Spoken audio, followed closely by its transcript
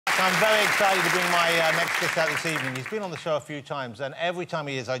I'm very excited to bring my next guest out this evening. He's been on the show a few times, and every time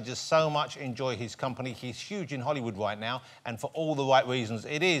he is, I just so much enjoy his company. He's huge in Hollywood right now, and for all the right reasons.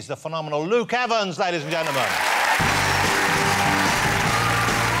 It is the phenomenal Luke Evans, ladies and gentlemen.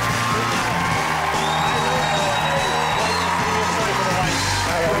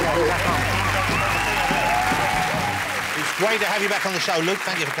 Great to have you back on the show, Luke.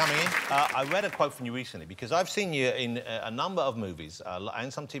 Thank you for coming in. I read a quote from you recently, because I've seen you in a number of movies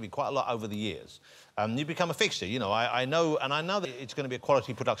and some TV quite a lot over the years. You've become a fixture, you know. I know that it's going to be a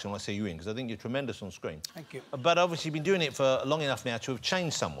quality production when I see you in, because I think you're tremendous on screen. Thank you. But obviously you've been doing it for long enough now to have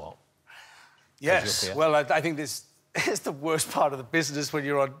changed somewhat. Yes. Well, I think this is the worst part of the business when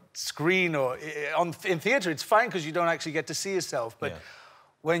you're on screen or in theatre. It's fine because you don't actually get to see yourself, but... Yeah.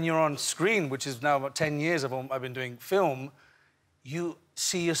 When you're on screen, which is now about 10 years I've been doing film, you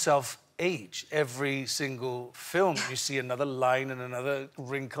see yourself age. Every single film, you see another line and another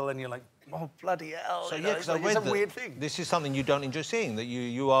wrinkle, and you're like, oh, bloody hell. So, yeah, because I read it's a weird thing. This is something you don't enjoy seeing, that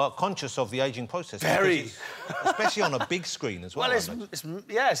you are conscious of the ageing process. Very. Especially on a big screen as well. Well,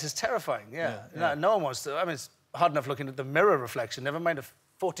 it's terrifying, yeah. No one wants to... I mean, it's hard enough looking at the mirror reflection, never mind a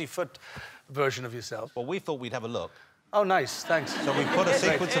 40-foot version of yourself. Well, we thought we'd have a look. Oh, nice, thanks. So we put a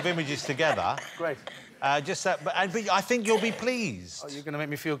sequence of images together. Great. But I think you'll be pleased. Oh, you're going to make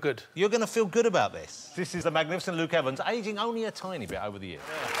me feel good. You're going to feel good about this. This is the magnificent Luke Evans, ageing only a tiny bit over the years.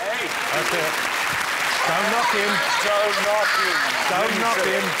 Yeah. Hey! That's it. Don't knock him. Don't knock him. Don't knock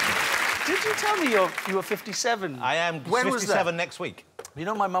him. Did you tell me you were 57? I am. When 57 was that? Next week. You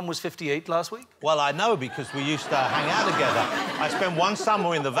know my mum was 58 last week? Well, I know, because we used to hang out together. I spent one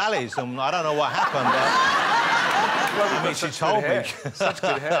summer in the valleys, and I don't know what happened. I mean, she told me. Such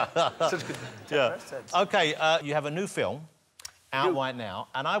good hair. Such good hair. Yeah. OK, you have a new film out right now,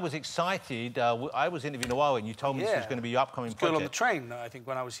 and I was excited. I was interviewing a while, and you told me this was going to be your upcoming project. Girl on the Train, I think,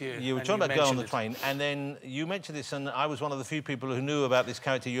 when I was here. You were talking about Girl on the Train, and then you mentioned this, and I was one of the few people who knew about this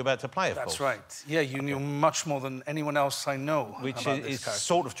character you're about to play, of course. That's right. Yeah, you knew much more than anyone else I know. Which is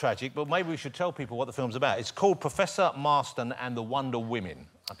sort of tragic, but maybe we should tell people what the film's about. It's called Professor Marston and the Wonder Women.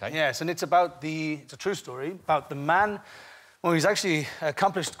 Okay. Yes, and it's about it's a true story, about the man... Well, he's actually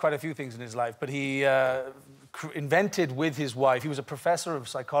accomplished quite a few things in his life, but he invented with his wife... He was a professor of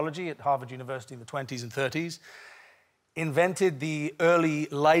psychology at Harvard University in the 20s and 30s, invented the early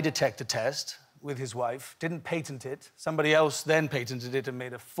lie detector test with his wife, didn't patent it. Somebody else then patented it and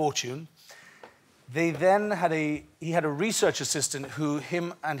made a fortune. They then had he had a research assistant who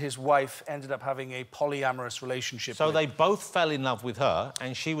him and his wife ended up having a polyamorous relationship with. They both fell in love with her,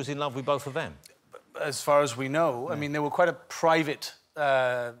 and she was in love with both of them? As far as we know. Yeah. I mean, they were quite a private...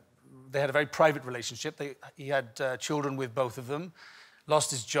 they had a very private relationship. He had children with both of them.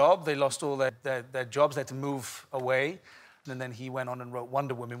 Lost his job. They lost all their jobs. They had to move away. And then he went on and wrote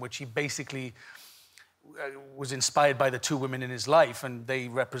Wonder Woman, which he basically was inspired by the two women in his life, and they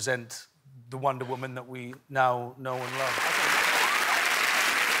represent... the Wonder Woman that we now know and love.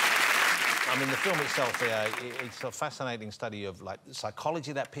 I mean, the film itself, it's a fascinating study of, like,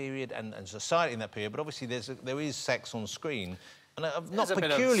 psychology of that period and society in that period, but obviously there is sex on screen. And not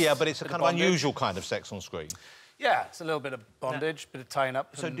peculiar, but it's a kind of unusual kind of sex on screen. Yeah, it's a little bit of bondage, bit of tying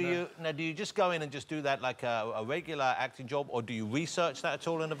up. So do you just go in and just do that like a regular acting job, or do you research that at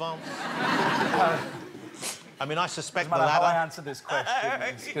all in advance? I mean, I suspect the latter. How I answer this question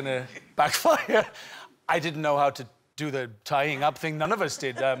is going to backfire. I didn't know how to do the tying up thing. None of us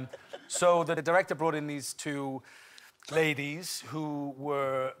did. So the director brought in these two ladies who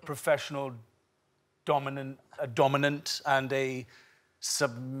were professional dominant and a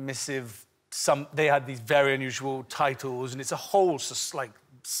submissive. They had these very unusual titles, and it's a whole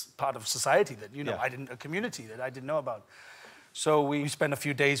part of society that a community that I didn't know about. So we spent a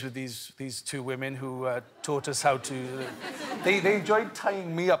few days with these two women who taught us how to... They enjoyed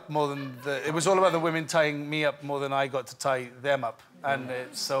tying me up more than... It was all about the women tying me up more than I got to tie them up. And I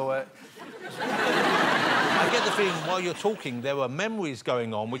get the feeling while you're talking, there were memories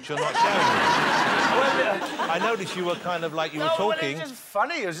going on which you're not sharing. I noticed you were kind of like you were talking... No, it's just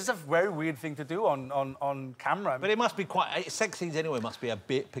funny. It was just a very weird thing to do on camera. But it must be quite... Sex scenes anyway must be a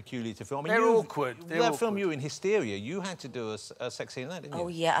bit peculiar to film. I mean, they're awkward. That film you in Hysteria, you had to do a sex scene in that, didn't you? Oh,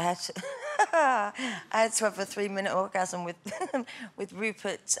 yeah, I had to... I had to have a 3-minute orgasm with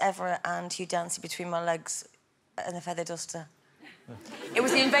Rupert Everett and Hugh Dancy between my legs and a feather duster. It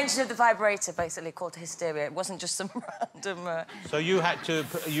was the invention of the vibrator, basically, called Hysteria. It wasn't just some random... So you had to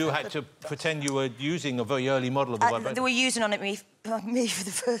pretend you were using a very early model of the vibrator? They were using me for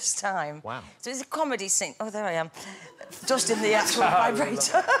the first time. Wow. So it's a comedy scene. Oh, there I am. Just in the actual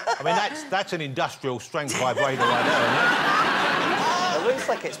vibrator. I mean, that's an industrial strength vibrator right there, isn't it? sounds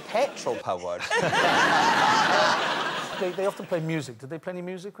like it's petrol-powered. They often play music. Did they play any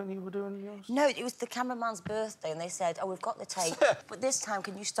music when you were doing yours? No, it was the cameraman's birthday, and they said, "Oh, we've got the tape, but this time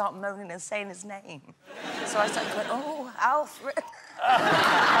can you start moaning and saying his name?" So I started going, "Oh, Alfred." Oh,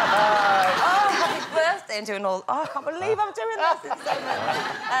 happy birthday, and doing all, oh, I can't believe I'm doing this. It's so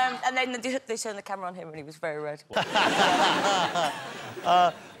much. And then they turned the camera on him and he was very red.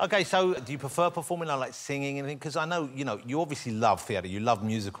 OK, so do you prefer performing like singing and anything? Because I know, you know, you obviously love theatre, you love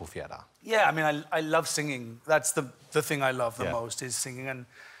musical theatre. Yeah, I mean, I love singing. That's the thing I love the most, is singing. And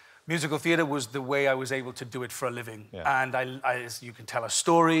musical theatre was the way I was able to do it for a living. Yeah. And you can tell a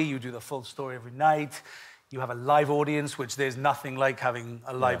story, you do the full story every night. You have a live audience, which there's nothing like having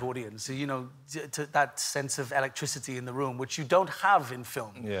a live audience. So, you know, that sense of electricity in the room, which you don't have in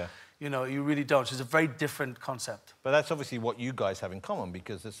film. Yeah. You know, you really don't. So it's a very different concept. But that's obviously what you guys have in common,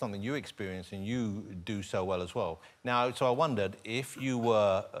 because it's something you experience and you do so well as well. Now, so I wondered, if you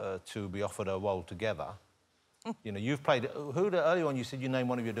were to be offered a role together, you know, you've played... earlier on you said you named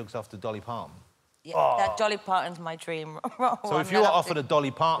one of your dogs after Dolly Parton. Yeah, that Dolly Parton's my dream role. So if you were offered a Dolly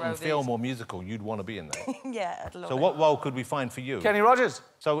Parton film or musical, you'd want to be in there? Yeah, I'd love it. So what role could we find for you? Kenny Rogers.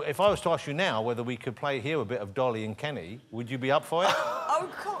 So if I was to ask you now whether we could play here a bit of Dolly and Kenny, would you be up for it? Oh,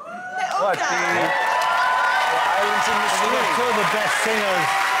 God. What, the Islands in the Sea? Two of the best singers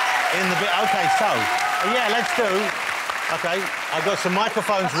in the bit. OK, so, yeah, let's do... OK, I've got some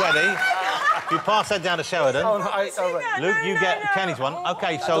microphones ready. You pass that down to Sheridan. Oh, no, right. Luke, you get Kenny's one.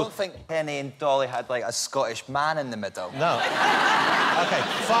 OK, so... I don't think Kenny and Dolly had, like, a Scottish man in the middle. No. OK,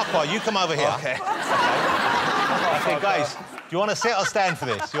 Farquhar, you come over here. OK. OK, guys, do you want to sit or stand for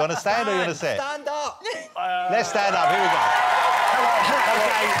this? You want to stand or you want to sit? Stand up! Let's stand up. Here we go.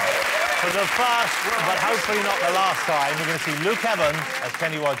 OK, for the first, but hopefully not the last time, we're going to see Luke Evans as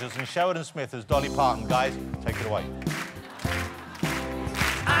Kenny Rogers and Sheridan Smith as Dolly Parton. Guys, take it away.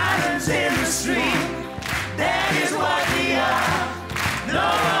 Islands in the stream.